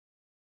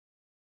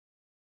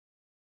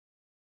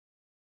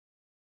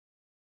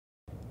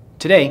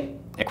Today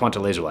at Quanta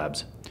Laser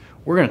Labs,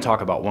 we're going to talk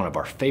about one of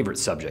our favorite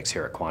subjects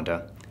here at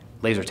Quanta,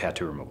 laser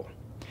tattoo removal.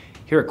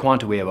 Here at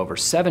Quanta, we have over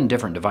 7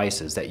 different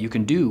devices that you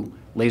can do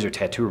laser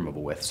tattoo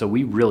removal with, so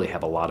we really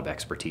have a lot of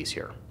expertise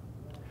here.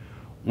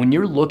 When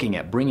you're looking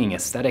at bringing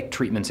aesthetic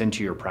treatments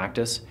into your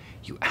practice,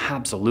 you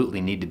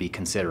absolutely need to be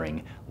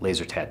considering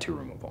laser tattoo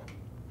removal.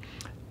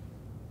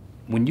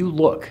 When you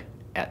look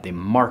at the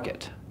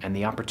market and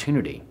the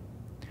opportunity,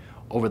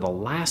 over the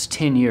last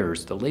 10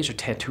 years, the laser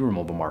tattoo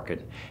removal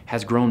market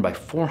has grown by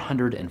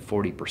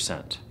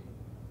 440%.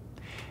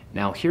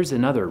 Now, here's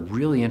another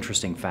really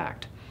interesting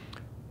fact.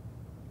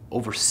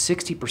 Over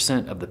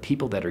 60% of the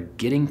people that are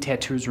getting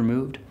tattoos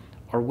removed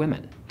are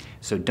women.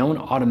 So don't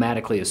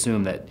automatically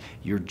assume that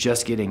you're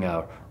just getting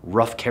a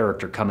rough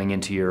character coming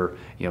into your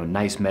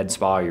nice med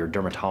spa or your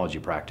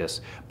dermatology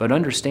practice, but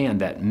understand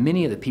that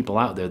many of the people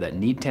out there that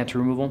need tattoo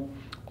removal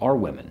are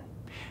women.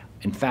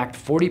 In fact,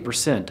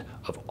 40%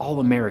 of all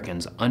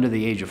Americans under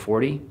the age of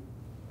 40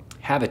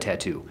 have a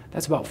tattoo.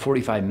 That's about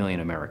 45 million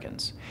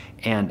Americans.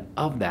 And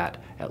of that,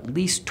 at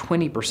least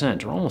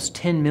 20%, or almost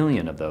 10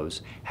 million of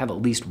those, have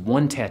at least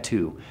one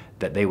tattoo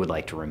that they would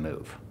like to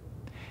remove.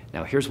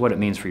 Now, here's what it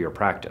means for your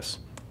practice.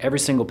 Every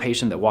single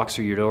patient that walks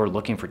through your door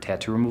looking for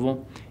tattoo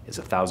removal is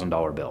a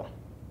 $1,000 bill.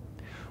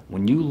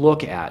 When you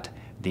look at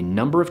the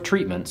number of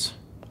treatments,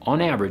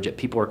 on average, that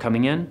people are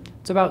coming in,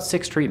 it's about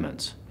 6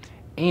 treatments.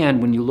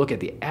 And when you look at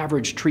the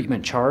average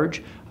treatment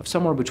charge of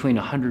somewhere between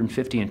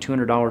 $150 and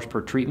 $200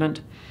 per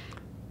treatment,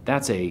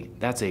 that's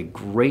a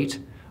great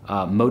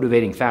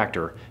motivating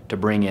factor to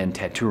bring in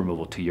tattoo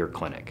removal to your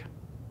clinic.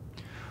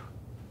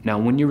 Now,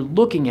 when you're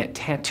looking at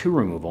tattoo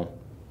removal,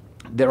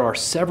 there are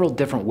several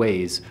different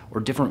ways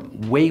or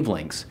different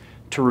wavelengths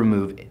to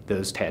remove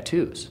those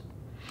tattoos.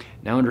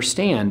 Now,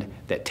 understand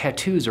that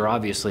tattoos are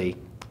obviously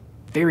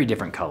very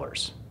different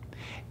colors.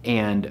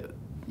 And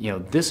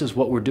this is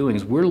what we're doing,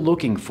 is we're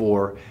looking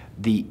for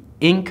the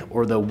ink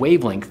or the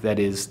wavelength that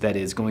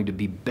is going to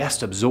be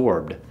best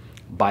absorbed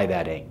by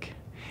that ink.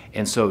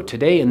 And so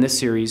today in this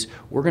series,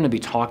 we're going to be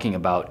talking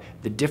about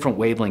the different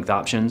wavelength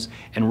options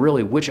and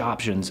really which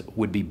options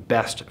would be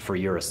best for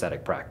your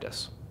aesthetic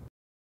practice.